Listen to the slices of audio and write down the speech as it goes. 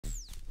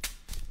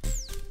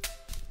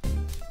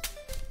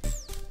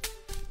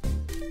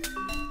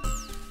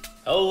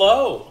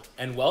Hello,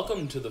 and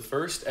welcome to the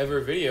first ever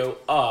video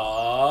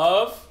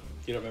of...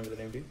 You don't remember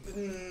the name, do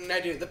you? I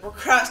do. The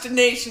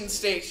Procrastination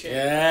Station.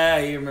 Yeah,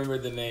 you remember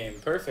the name.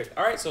 Perfect.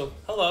 Alright, so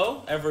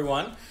hello,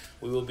 everyone.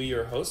 We will be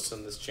your hosts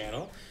on this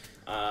channel.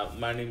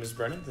 My name is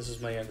Brennan. This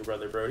is my younger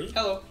brother, Brody.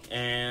 Hello.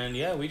 And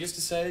yeah, we just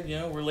decided,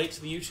 we're late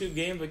to the YouTube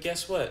game, but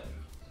guess what?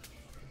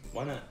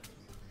 Why not?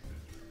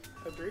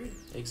 Agreed.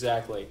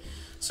 Exactly.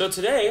 So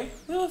today,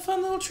 we have a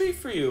fun little treat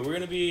for you. We're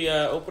going to be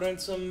opening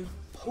some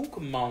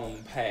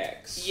Pokémon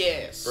packs.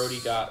 Yes.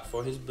 Brody got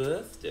for his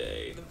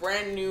birthday. The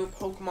brand new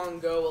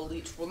Pokemon Go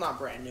Elite. Well, not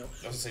brand new.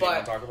 I was saying, you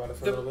want to talk about it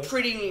for a little bit? The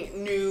pretty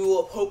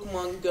new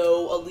Pokemon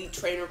Go Elite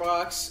Trainer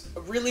Box.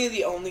 Really,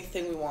 the only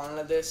thing we want out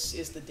of this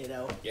is the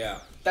Ditto. Yeah.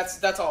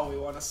 That's all we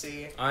want to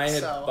see. I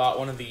had bought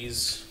one of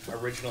these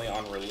originally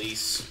on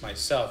release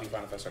myself. You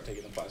mind if I start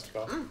taking the plastic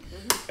off?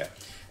 Mm-hmm. Okay.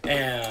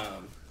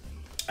 And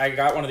I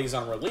got one of these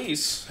on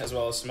release, as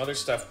well as some other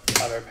stuff,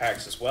 other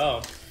packs as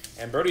well.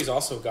 And Brody's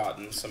also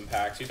gotten some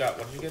packs. You got,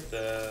 what did you get?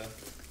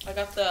 I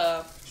got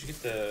the... Did you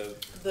get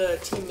the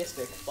Team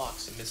Mystic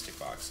box. The Mystic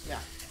box. Yeah.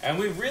 And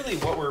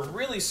what we're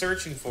really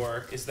searching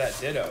for is that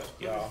Ditto,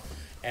 y'all.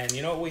 And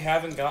you know what we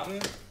haven't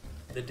gotten?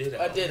 The Ditto.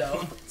 A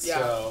Ditto. Yeah.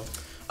 So...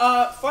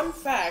 fun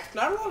fact,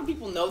 not a lot of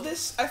people know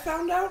this, I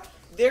found out.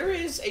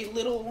 There's a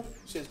little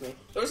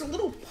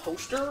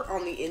poster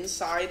on the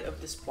inside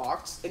of this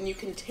box, and you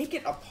can take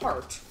it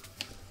apart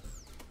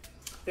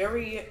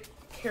very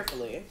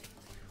carefully.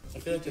 I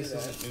feel like this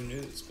isn't new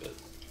news, but...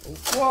 Oh,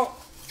 well,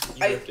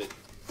 you ripped it.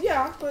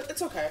 Yeah, but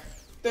it's okay.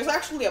 There's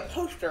actually a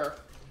poster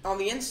on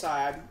the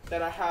inside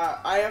that I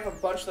have a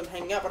bunch of them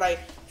hanging up, but I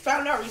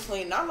found out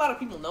recently not a lot of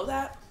people know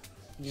that.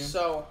 Yeah.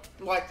 So,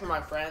 like for my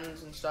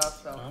friends and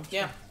stuff, so, okay.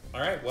 Yeah.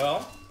 Alright,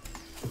 well,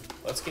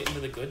 let's get into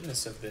the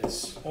goodness of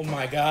this. Oh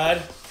my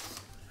god.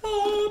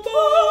 Oh,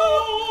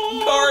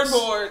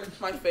 cardboard!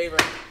 My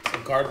favorite.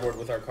 Some cardboard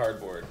with our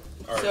cardboard.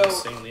 Our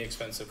insanely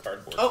expensive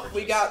cardboard. Oh,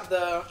 we got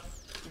the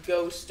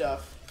Go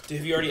stuff.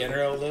 Have you already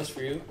entered all those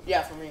for you?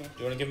 Yeah, for me. Do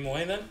you want to give them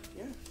away then?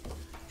 Yeah.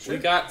 Sure. We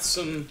got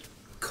some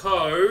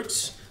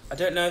cards. I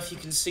don't know if you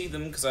can see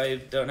them because I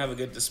don't have a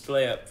good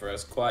display up for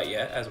us quite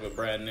yet, as we're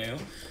brand new.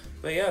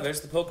 But yeah, there's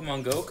the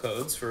Pokemon Go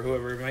codes for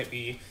whoever might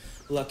be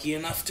lucky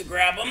enough to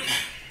grab them.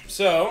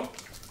 So,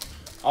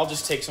 I'll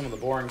just take some of the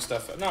boring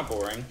stuff, not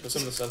boring, but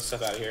some of the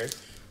stuff out of here.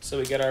 So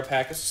we get our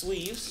pack of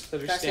sleeves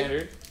that are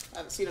standard. I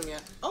haven't seen them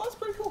yet. Oh, that's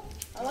pretty cool.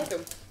 I like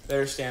them.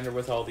 They're standard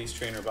with all these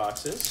trainer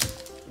boxes.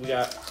 We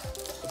got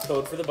a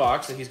code for the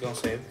box that he's going to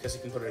save because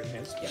he can put it in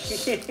his.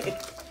 Yes.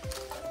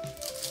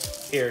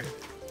 Here.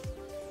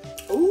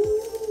 Ooh.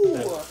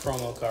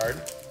 Promo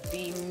card.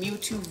 The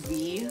Mewtwo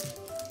V.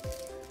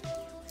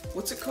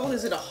 What's it called?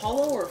 Is it a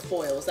holo or a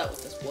foil? Is that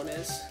what this one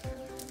is?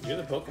 You're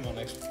the Pokemon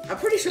expert. I'm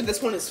pretty sure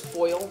this one is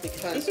foil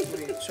because... let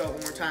me show it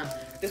one more time.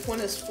 This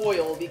one is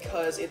foil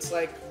because it's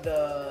like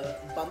the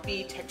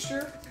bumpy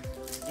texture.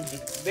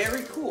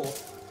 Very cool.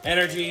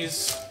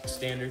 Energies,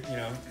 standard,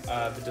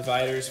 the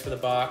dividers for the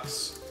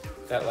box.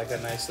 Got like a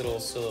nice little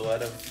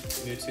silhouette of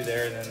Mewtwo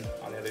there, and then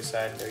on the other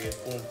side, there you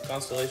have boom,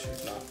 constellation.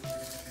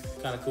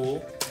 Kind of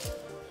cool.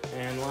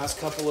 And last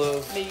couple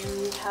of... May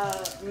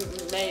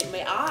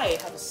I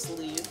have a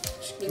sleeve?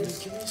 Give me a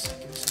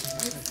second.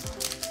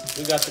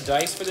 We got the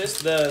dice for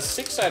this. The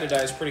 6-sided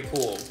die is pretty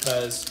cool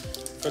because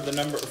for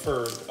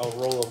a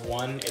roll of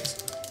 1,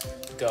 it's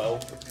Go,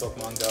 with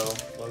Pokemon Go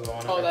logo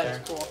on it. Oh, right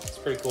that is cool. It's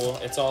pretty cool.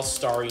 It's all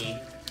starry,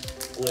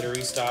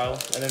 glittery style,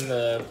 and then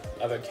the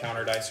other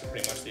counter dice are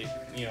pretty much the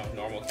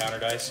normal counter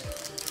dice.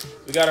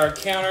 We got our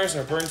counters,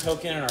 our burn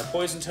token, and our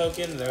poison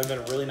token. They're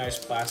really nice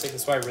plastic.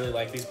 That's why I really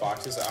like these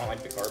boxes. I don't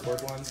like the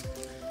cardboard ones.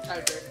 I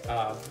agree.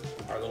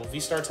 Our little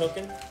V-Star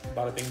token.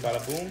 Bada bing,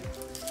 bada boom.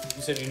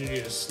 You said you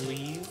needed a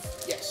sleeve?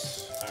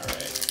 Yes.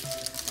 Alright.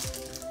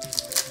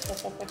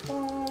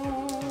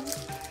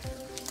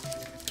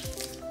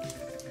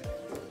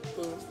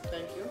 Boom,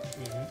 thank you.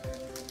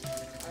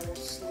 I will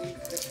sleeve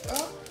this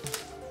up.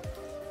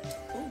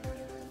 Ooh.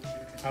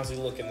 How's he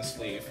look in the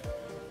sleeve?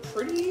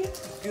 Pretty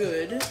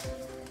good.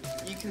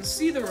 You can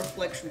see the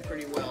reflection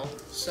pretty well.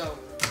 So,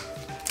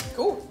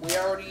 cool. We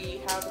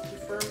already have a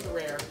confirmed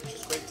rare, which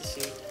is great to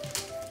see.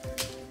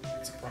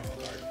 It's a promo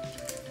card.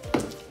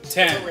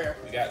 10. Rare.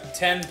 We got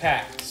 10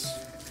 packs.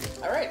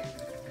 Alright.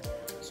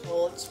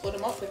 So let's split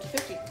them up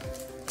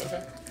 50-50.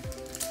 Okay.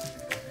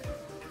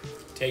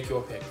 Take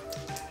your pick.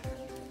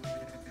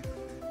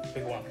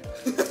 Pick one.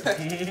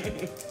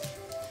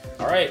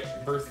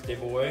 Alright, birthday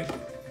boy.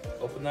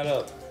 Open that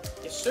up.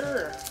 Yes,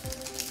 sir.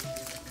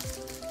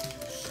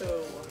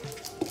 So,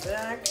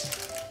 back.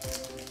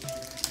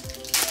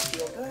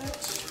 Seal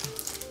that.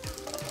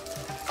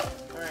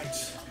 Alright.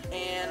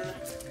 And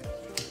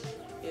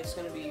it's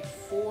going to be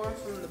 4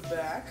 from the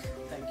back.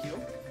 Thank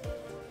you.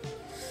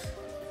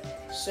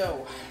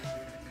 So,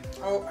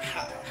 how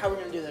are we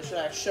going to do this? Should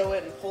I show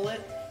it and pull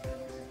it?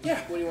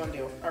 Yeah. What do you want to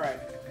do? Alright.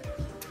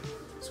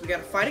 So we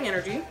got a Fighting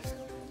Energy,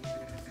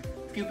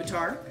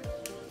 Pupitar,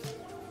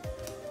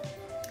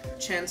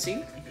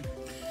 Chansey,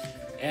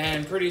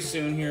 And pretty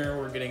soon here,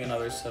 we're getting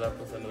another setup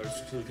with another,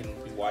 so we can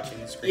be watching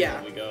the screen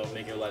as we go,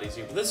 make it a lot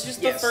easier. But this is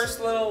just the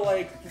first little,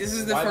 like, this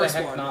is the why first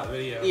the heck one. not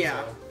video.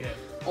 Yeah. So, yeah.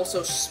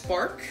 Also,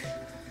 Spark.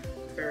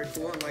 Very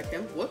cool, unlike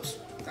him. Whoops.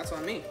 That's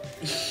on me.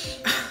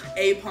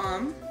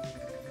 Apom.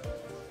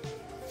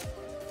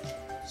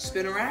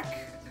 Spinarak.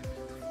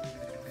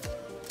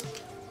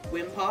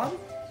 Wimpod.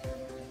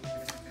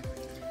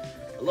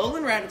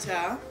 Alolan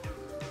Rattata.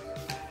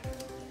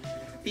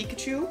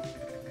 Pikachu.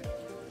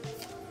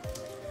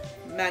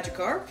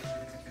 Magikarp.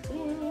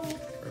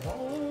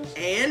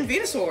 And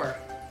Venusaur.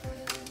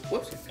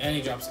 Whoops. And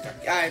he drops the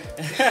card.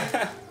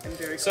 I'm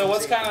very So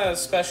what's clumsy. kind of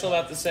special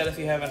about the set if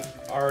you don't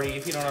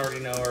already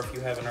know, or if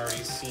you haven't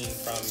already seen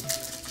from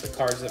the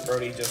cards that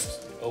Brody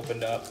just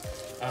opened up,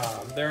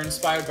 they're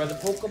inspired by the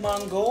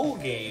Pokemon Go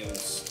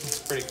games. It's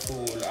pretty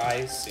cool,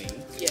 I think.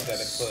 Yes.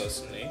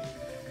 Personally.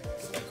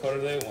 Get my code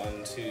of the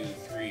 1, 2,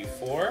 3,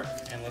 4,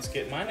 and let's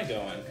get mine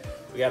going.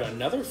 We got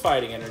another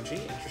Fighting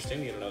Energy.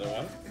 Interesting, get another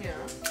one. Yeah.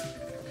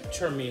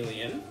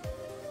 Charmeleon.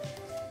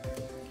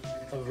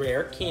 A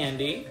rare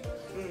Candy.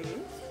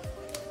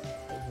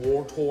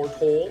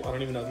 Wartortle. I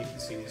don't even know if you can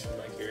see these from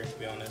back here, to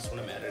be honest. When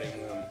I'm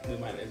editing them, we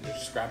might end up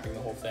scrapping the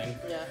whole thing.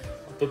 Yeah.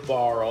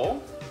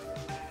 Babaro.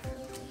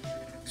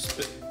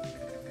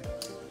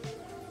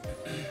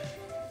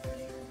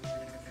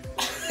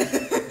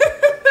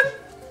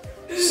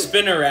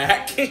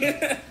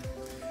 Spinarak.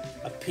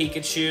 A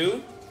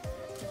Pikachu.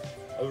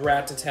 A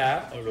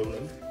Rattata. A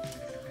Alolan.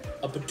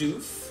 A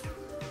Bidoof.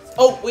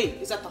 Oh, wait,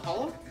 is that the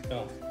hollow?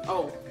 No.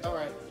 Oh,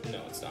 alright.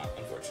 No, it's not,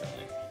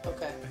 unfortunately.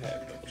 Okay. I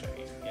have double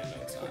checking. Yeah,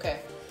 no, it's not. Okay.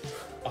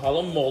 A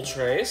Hollow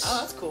Moltres. Oh,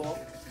 that's cool.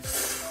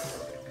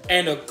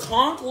 And a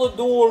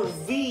Conkeldurr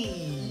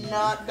V.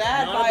 Not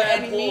bad Not by a bad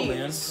any pull, means.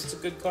 man. It's a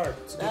good card.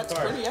 It's a That's good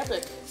card. pretty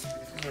epic. This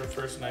is our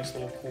first nice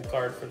little cool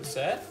card for the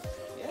set.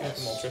 You got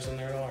the Yes. Moltres in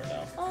there or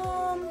no?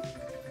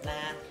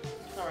 Nah.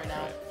 Not right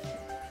now.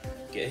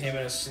 Right. Get him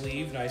in a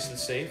sleeve, nice and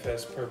safe,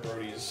 as per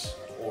Brody's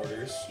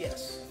orders.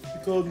 Yes. You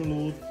called my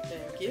lord.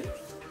 Thank you.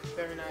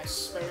 Very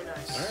nice. Very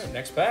nice. Alright,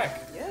 next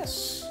pack.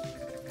 Yes.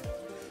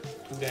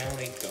 2 down,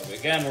 8 go.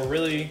 Again, we're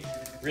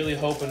really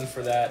hoping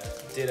for that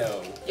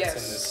Ditto Yes.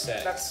 that's in this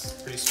set. That's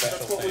pretty special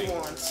That's what thing. we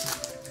want.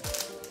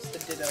 It's the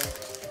Ditto.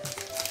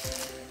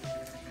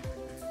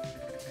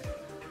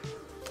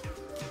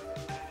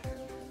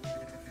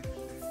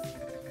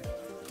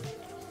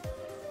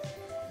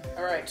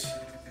 Alright.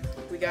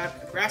 We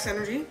got Grass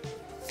Energy,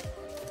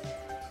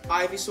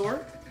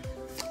 Ivysaur,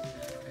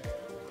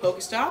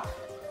 Pokestop,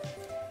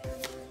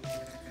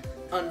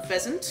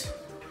 Unpheasant,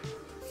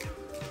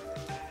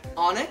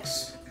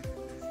 Onyx,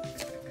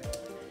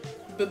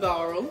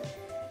 Bibaro,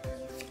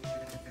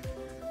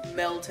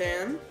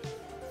 Meltan,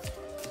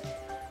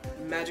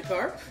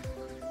 Magikarp,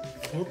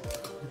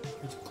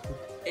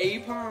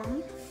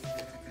 Apom,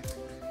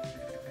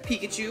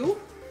 Pikachu,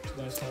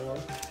 Nice hello.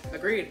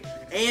 agreed,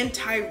 and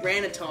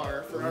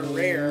Tyranitar for a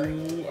rare.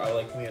 Ooh, I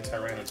like me a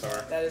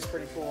Tyranitar. That is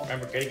pretty cool. I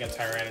remember getting a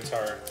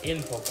Tyranitar in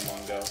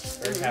Pokemon Go.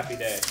 Very happy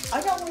day.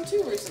 I got one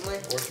too recently.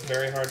 Worked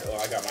very hard. Oh,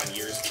 I got mine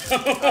years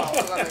ago. Oh,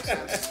 well, that makes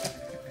sense.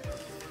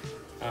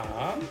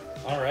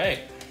 All right.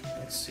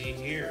 Let's see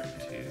here.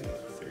 2,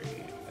 3,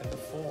 and the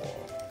 4.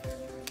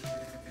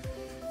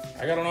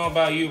 I don't know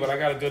about you, but I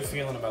got a good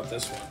feeling about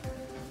this one.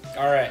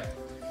 All right.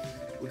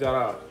 We got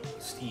a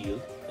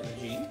Steel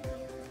Energy,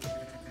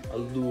 a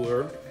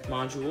Lure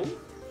module,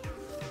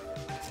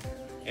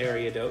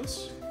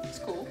 Ariados. It's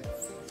cool.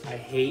 I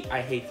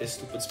hate this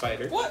stupid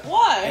spider. What?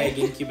 Why? Egg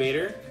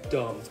Incubator,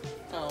 dumb.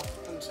 Oh,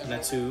 I'm sorry.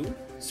 Natsu,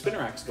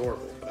 Spinarak's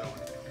adorable, but I don't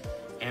like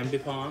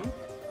it. Ambipom,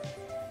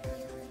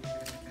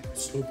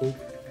 Slowpoke.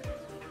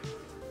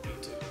 Me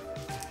too.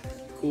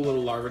 Cool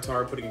little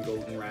Larvitar putting a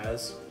golden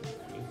Raz.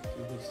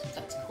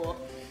 That's cool.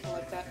 I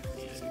like that.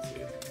 Yeah, me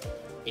too.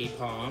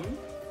 Apom.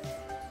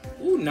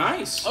 Ooh,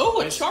 nice. Oh,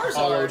 a nice Charizard.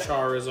 Hollow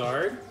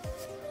Charizard.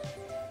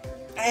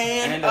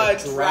 And a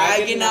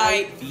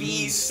Dragonite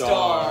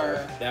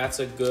V-Star. That's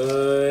a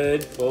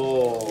good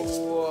pull.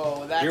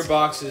 Whoa, that's Your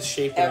box is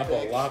shaping up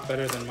epic. a lot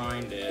better than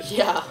mine did.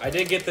 Yeah. I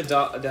did get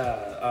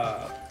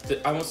I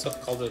almost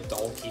called it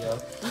Dalkia.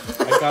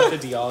 I got the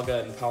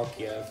Dialga and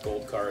Palkia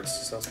gold cards,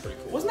 so that's pretty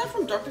cool. Wasn't that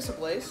from Darkness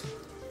Ablaze?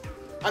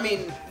 I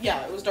mean,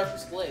 yeah, it was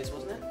Darkness Ablaze,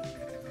 wasn't it?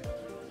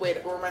 Wait,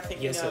 or am I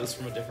thinking Yes, of... it was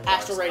from a different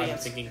Astral box.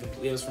 Radiance. I'm thinking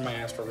completely. It was from my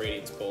Astral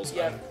Radiance pulls.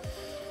 Yeah. I'm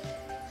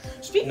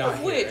Speaking not of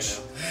here which,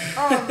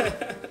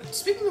 right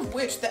speaking of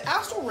which, the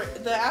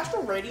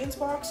Astral Radiance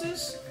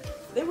boxes,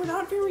 they were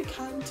not very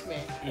kind to me.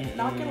 I did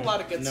not get a lot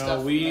of good no,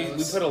 stuff. we from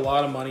those. put a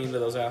lot of money into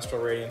those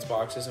Astral Radiance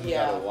boxes, and we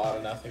got Yeah. a lot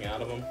of nothing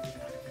out of them.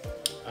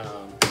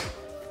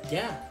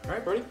 Yeah. All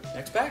right, Brody.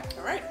 Next pack.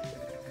 All right.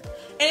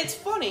 And it's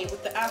funny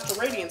with the Astral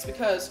Radiance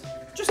because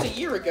just a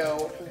year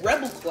ago,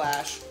 Rebel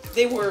Clash,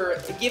 they were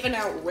giving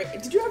out.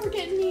 Did you ever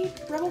get any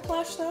Rebel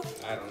Clash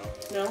stuff? I don't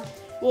know. No.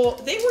 Well,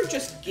 they were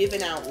just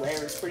giving out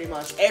rares pretty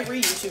much.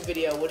 Every YouTube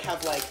video would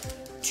have like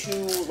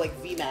 2 like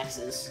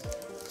VMAXs,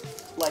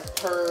 like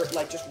per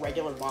like just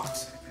regular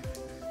box.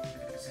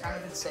 It's kind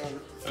of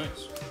insane.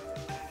 Nice.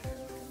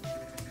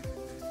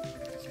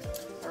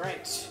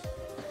 Alright.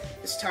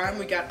 This time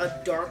we got a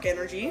Dark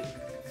Energy.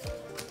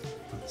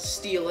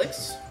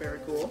 Steelix, very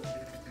cool.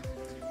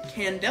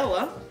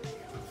 Candela.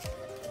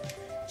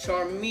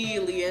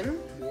 Charmeleon.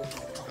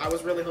 I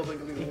was really hoping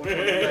to be the one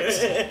next.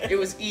 It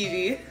was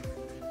Eevee.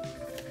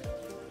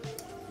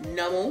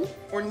 Numel,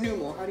 or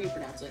Numel, how do you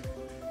pronounce it?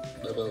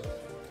 Numel.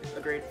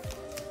 Agreed.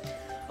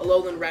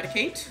 Alolan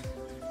Raticate.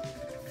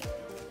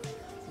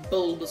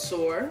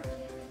 Bulbasaur.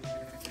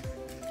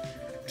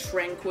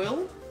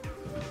 Tranquil.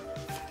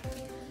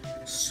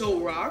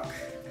 Solrock.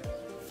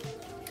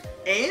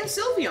 And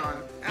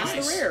Sylveon. As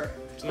Nice. the rare.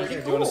 Pretty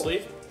Do cool. you want to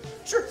sleeve?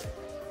 Sure.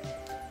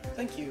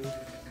 Thank you.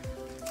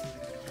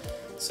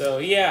 So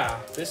yeah,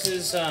 this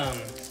is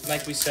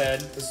like we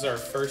said, this is our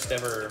first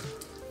ever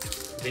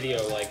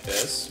video like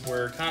this.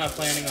 We're kind of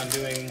planning on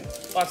doing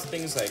lots of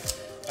things. Like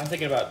I'm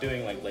thinking about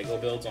doing like Lego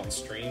builds on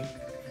stream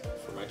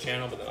for my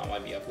channel, but then I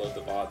might be upload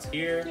the VODs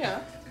here.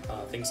 Yeah.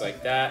 Things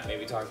like that.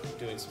 Maybe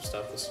doing some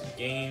stuff with some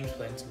games,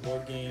 playing some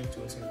board games,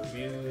 doing some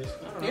reviews.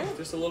 I don't know. Yeah.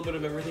 Just a little bit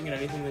of everything and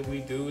anything that we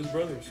do as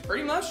brothers.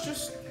 Pretty much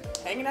just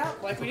hanging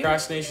out like we do.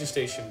 Procrastination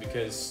station,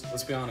 because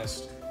let's be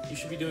honest, you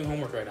should be doing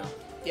homework right now,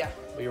 Yeah.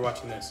 but you're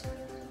watching this.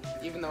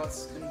 Even though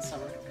it's in the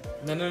summer.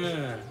 No.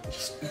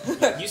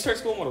 You start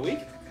school in what, a week?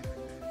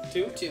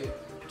 Two?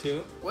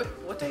 2?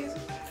 What day is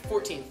it?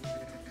 14th.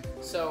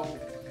 So,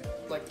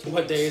 like 2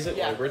 What weeks. day is it?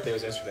 Yeah. Well, my birthday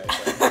was yesterday.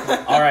 So.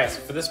 Alright, so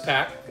for this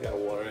pack, we got a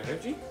Water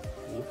Energy.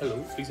 Ooh,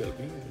 hello, please help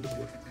me.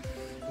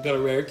 We got a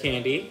Rare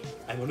Candy.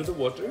 I'm under the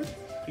water.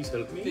 Please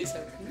help me. Please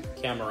help me.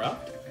 Camera.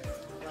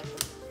 I like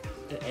them.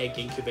 An Egg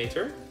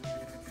Incubator.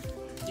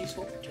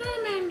 Useful.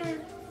 Charmander.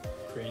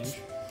 Cringe.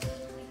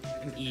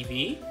 An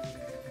Eevee.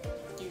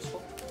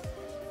 Useful.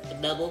 A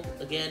double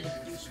again.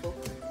 Useful.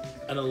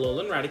 An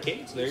Alolan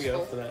Raticate. So there you go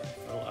Useful. for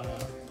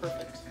that.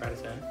 Perfect.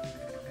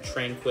 Rattata.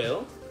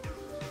 Tranquil.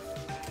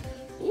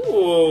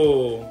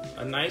 Ooh,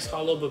 a nice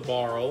hollow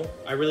Barbaro.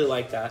 I really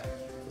like that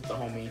with the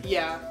homie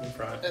Yeah. in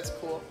front. That's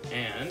cool.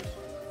 And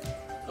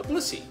a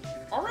Blissey.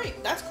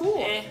 Alright, that's cool.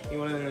 You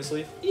want it in a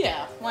sleeve?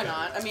 Yeah, why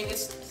not? I mean,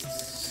 it's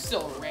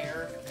still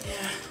rare.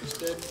 Yeah. It's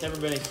good. Never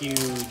been a huge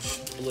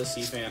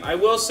Blissey fan. I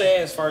will say,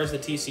 as far as the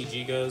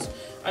TCG goes,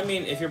 I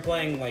mean, if you're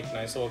playing like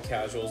nice little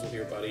casuals with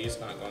your buddies,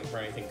 not going for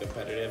anything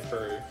competitive,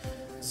 her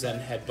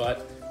Zen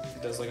Headbutt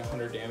does like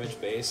 100 damage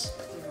base,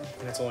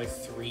 and it's only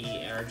 3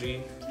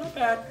 energy. Not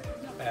bad.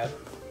 Not bad.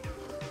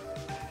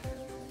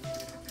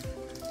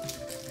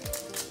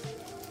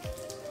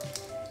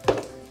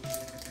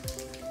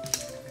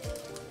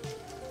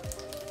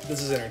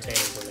 This is entertaining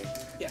for me.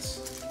 Yes.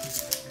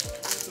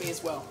 Me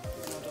as well.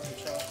 No, it doesn't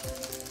show.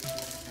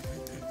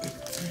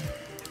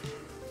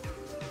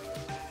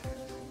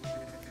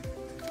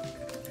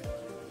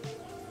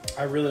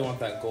 I really want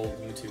that gold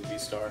Mewtwo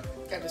V-Star.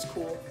 That is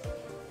cool.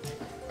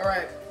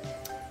 Alright.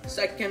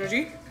 Psychic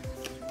Energy.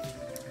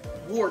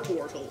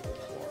 Wartortle.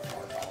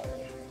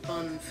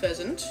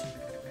 Unpheasant.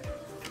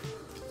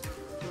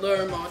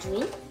 Lure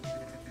Module.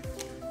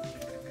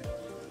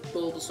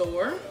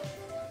 Bulbasaur.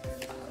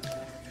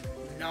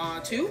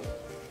 Natu.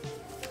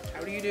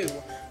 How do you do?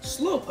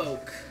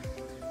 Slowpoke.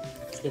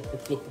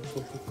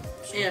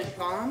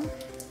 Ampom.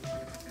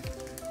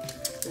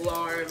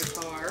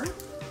 Larvitar.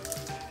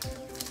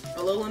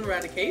 Alolan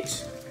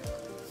Raticate.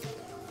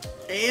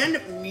 And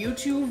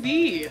Mewtwo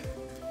V.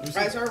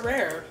 Guys are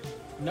rare.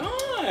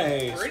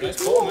 Nice! Pretty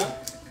Nice cool. pull, man.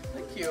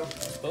 Thank you.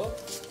 Nice pull.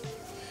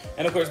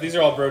 And of course, these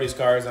are all Brody's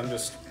cards. I'm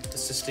just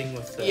assisting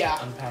with the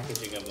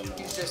unpackaging of them all.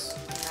 He's just,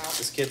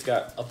 This kid's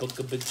got a book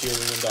of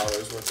bajillion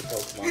dollars worth of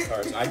Pokemon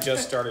cards. And I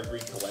just started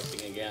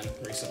recollecting again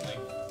recently.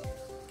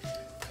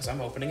 Because I'm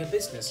opening a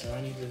business and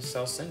I need to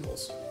sell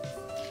singles.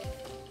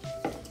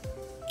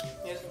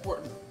 Yeah, it's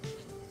important.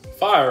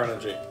 Fire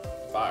Energy.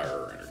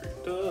 Fire Energy.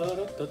 Da,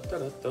 da, da, da,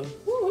 da, da.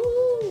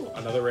 Woo-hoo.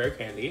 Another Rare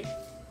Candy.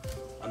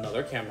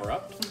 Another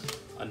Camerupt.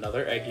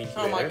 Another Egg Incubator.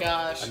 Oh my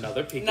gosh.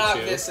 Another Pikachu. Not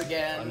this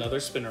again. Another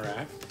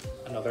Spinnerack.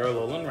 Another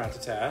Alolan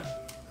Rattata.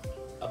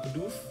 A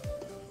Bidoof.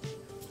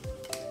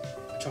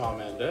 A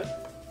Charmander.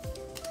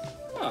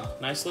 Oh,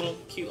 nice little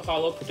cute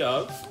hollow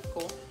Pidove.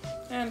 Cool.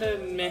 And a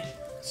meh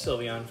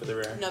Sylveon for the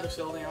rare. Another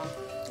Sylveon.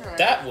 Alright.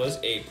 That was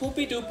a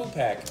poopy doopoo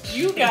pack.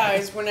 You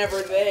guys were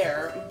never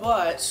there,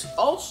 but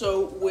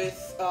also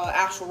with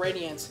Astral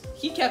Radiance,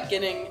 he kept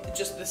getting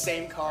just the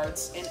same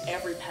cards in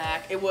every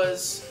pack. It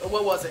was,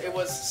 what was it? It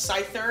was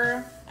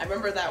Scyther. I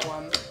remember that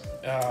one.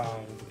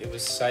 It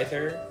was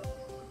Scyther,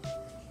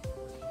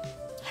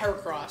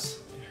 Heracross.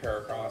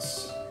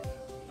 Heracross,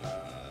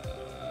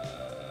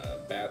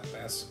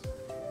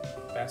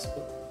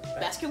 Basculin?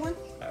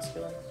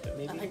 Basculin,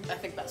 maybe? I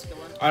think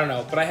Basculin. I don't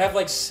know, but I have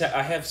like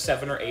I have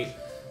 7 or 8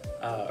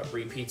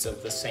 repeats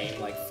of the same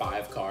like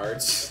 5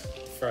 cards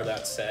for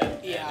that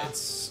set. Yeah. And it's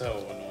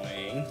so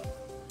annoying.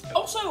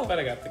 Also, But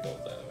I got the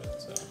gold out of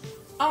it, so.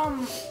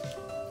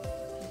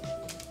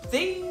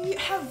 They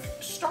have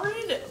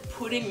started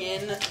putting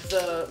in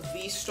the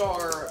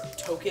V-Star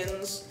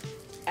tokens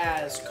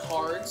as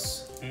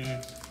cards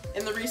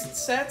in the recent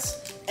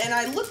sets, and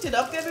I looked it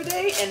up the other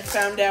day and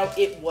found out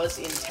it was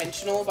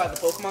intentional by the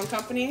Pokemon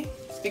Company.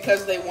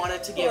 because they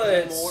wanted to give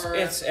Well, more.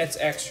 it's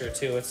extra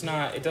too. It's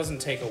not. It doesn't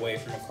take away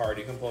from a card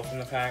you can pull from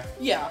the pack.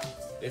 Yeah.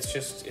 It's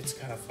just. It's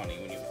kind of funny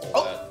when you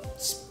pull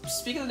that.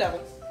 Speak of the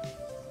devil.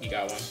 You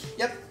got one.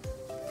 Yep.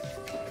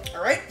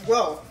 All right.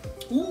 Well,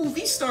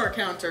 V-Star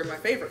counter, my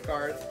favorite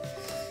card.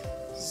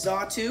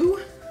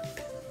 Xatu,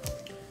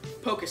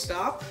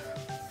 Pokestop,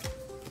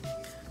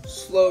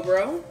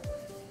 Slowbro,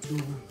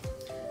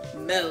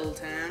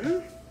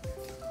 Meltan,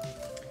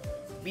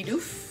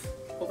 Bidoof.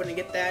 Hoping to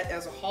get that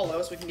as a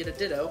holo so we can get a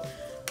Ditto.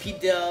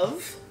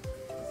 Pidove,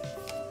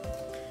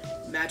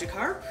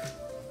 Magikarp,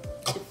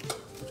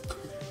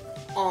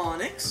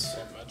 Onyx.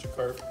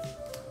 Magikarp.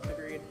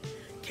 Agreed.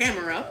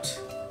 Camerupt.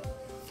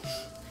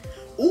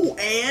 Ooh,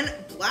 and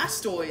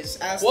Blastoise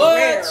as What? the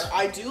rare.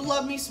 I do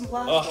love me some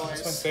Blastoise. Oh,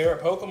 that's my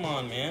favorite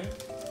Pokemon, man.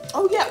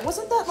 Oh yeah,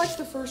 wasn't that like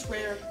the first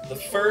rare? The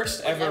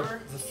first ever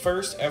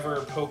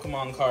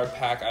Pokemon card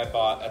pack I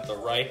bought at the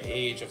ripe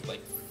age of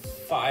like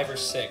 5 or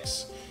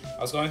 6.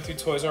 I was going through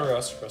Toys R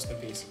Us, rest in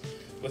peace,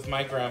 with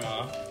my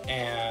grandma,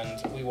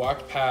 and we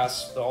walked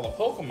past all the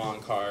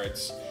Pokemon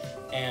cards,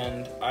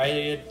 and I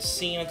had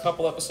seen a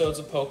couple episodes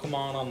of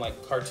Pokemon on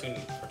like Cartoon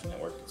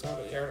Network. Is that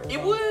what it aired?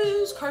 It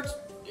was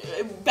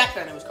back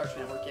then. It was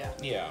Cartoon Network, yeah.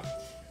 Yeah,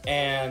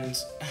 and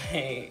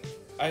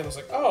I was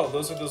like, oh,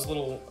 those are those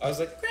little. I was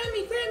like,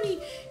 Grammy,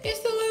 it's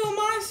the little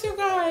monster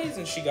guys,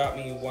 and she got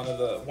me one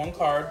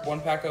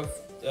pack of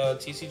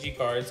TCG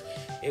cards.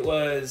 It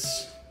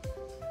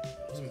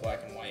wasn't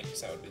black and white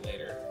because that would be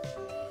later.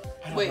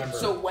 I don't remember.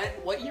 So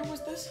what year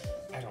was this?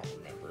 I don't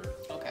remember.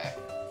 Okay.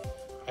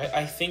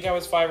 I think I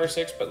was 5 or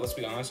 6, but let's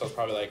be honest, I was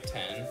probably like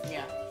 10.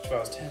 Yeah. If I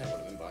was 10, it would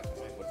have been black and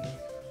white, wouldn't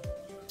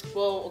it?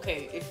 Well,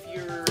 okay, if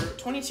you're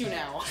 22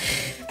 now,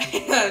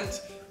 and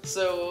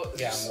so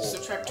Yeah, I'm old.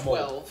 subtract I'm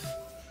 12, old.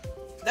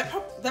 that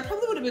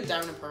probably would have been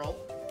Diamond and Pearl.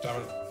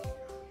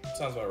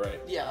 Sounds about right.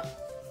 Yeah.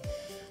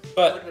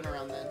 But Would have been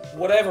around then.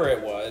 whatever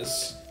it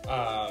was,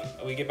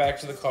 we get back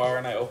to the car,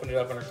 and I opened it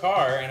up in her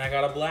car, and I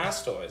got a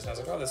Blastoise. And I was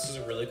like, oh, this is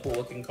a really cool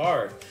looking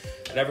card.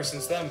 And ever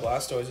since then,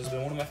 Blastoise has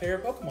been one of my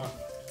favorite Pokemon.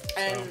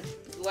 And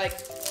like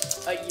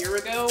a year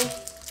ago,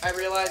 I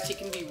realized he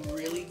can be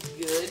really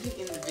good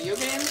in the video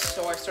games,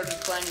 so I started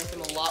playing with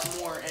him a lot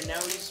more, and now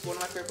he's one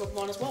of my favorite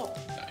Pokemon as well.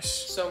 Nice.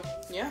 So,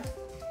 yeah.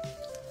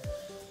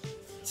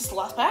 Is this the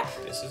last pack?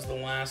 This is the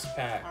last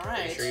pack. All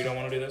right. Are you sure you don't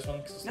want to do this one?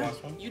 Because it's the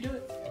last one? You do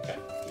it. Okay.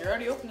 You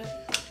already opened it.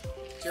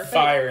 It's your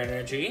Fire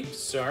Energy,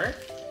 start.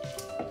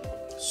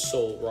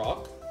 Soul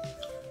Rock.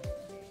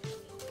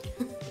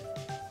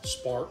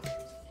 Spark.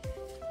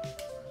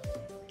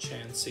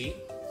 Chansey.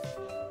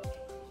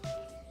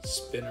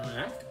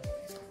 Spinarak.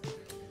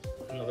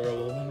 Another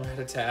Alolan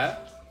Rattata.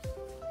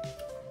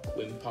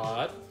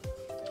 Wimpod.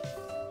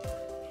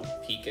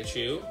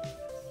 Pikachu.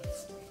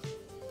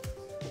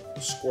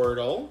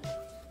 Squirtle.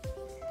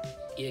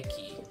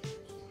 Icky.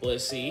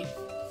 Blissey.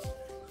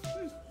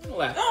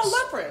 Lapras.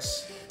 Oh,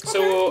 Lapras.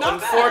 So, Okay,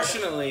 not bad.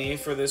 unfortunately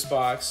for this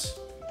box,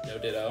 no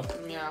Ditto.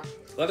 Yeah.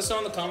 Let us know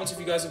in the comments if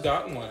you guys have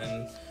gotten one,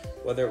 and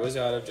whether it was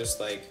out of just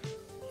like,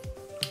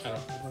 I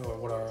don't know,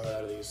 what are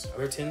out of these? Are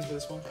there tins for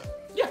this one?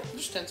 Yeah,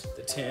 just tens.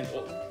 The tin.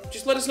 Well,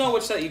 just let us know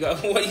which set you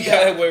got, what you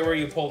got, where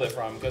you pulled it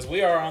from, because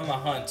we are on the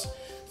hunt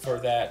for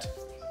that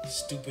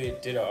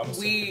stupid Ditto. I'm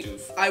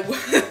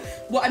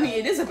Bidoof. Well, I mean,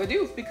 it is a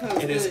Bidoof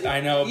because It is. I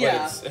know,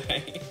 yeah, but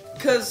it's.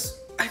 because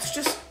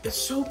it's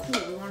so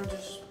cool. We want to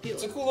just feel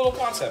It's a it. cool little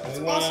concept, and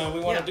we want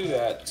awesome. to do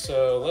that.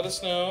 So let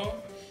us know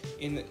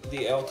in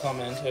the El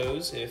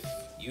Commentos if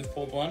you've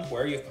pulled one,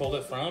 where you've pulled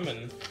it from,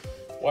 and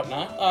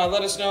whatnot.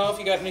 Let us know if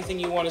you got anything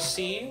you want to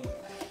see.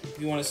 If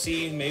you want to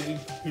see maybe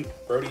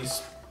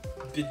Brody's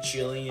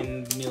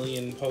bajillion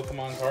million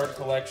Pokemon card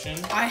collection.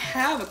 I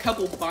have a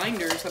couple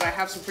binders that I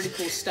have some pretty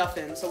cool stuff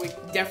in, so we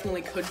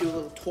definitely could do a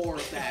little tour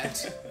of that.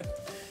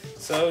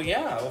 So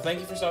yeah, well, thank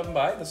you for stopping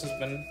by. This has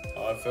been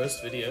our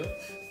first video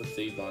with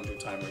the laundry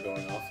timer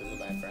going off in the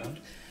background.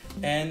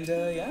 And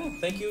yeah,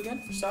 thank you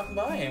again for stopping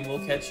by, and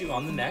we'll catch you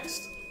on the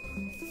next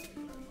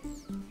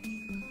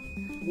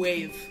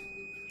Wave.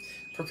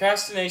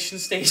 Procrastination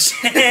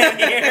Station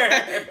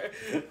here.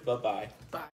 Bye-bye. Bye.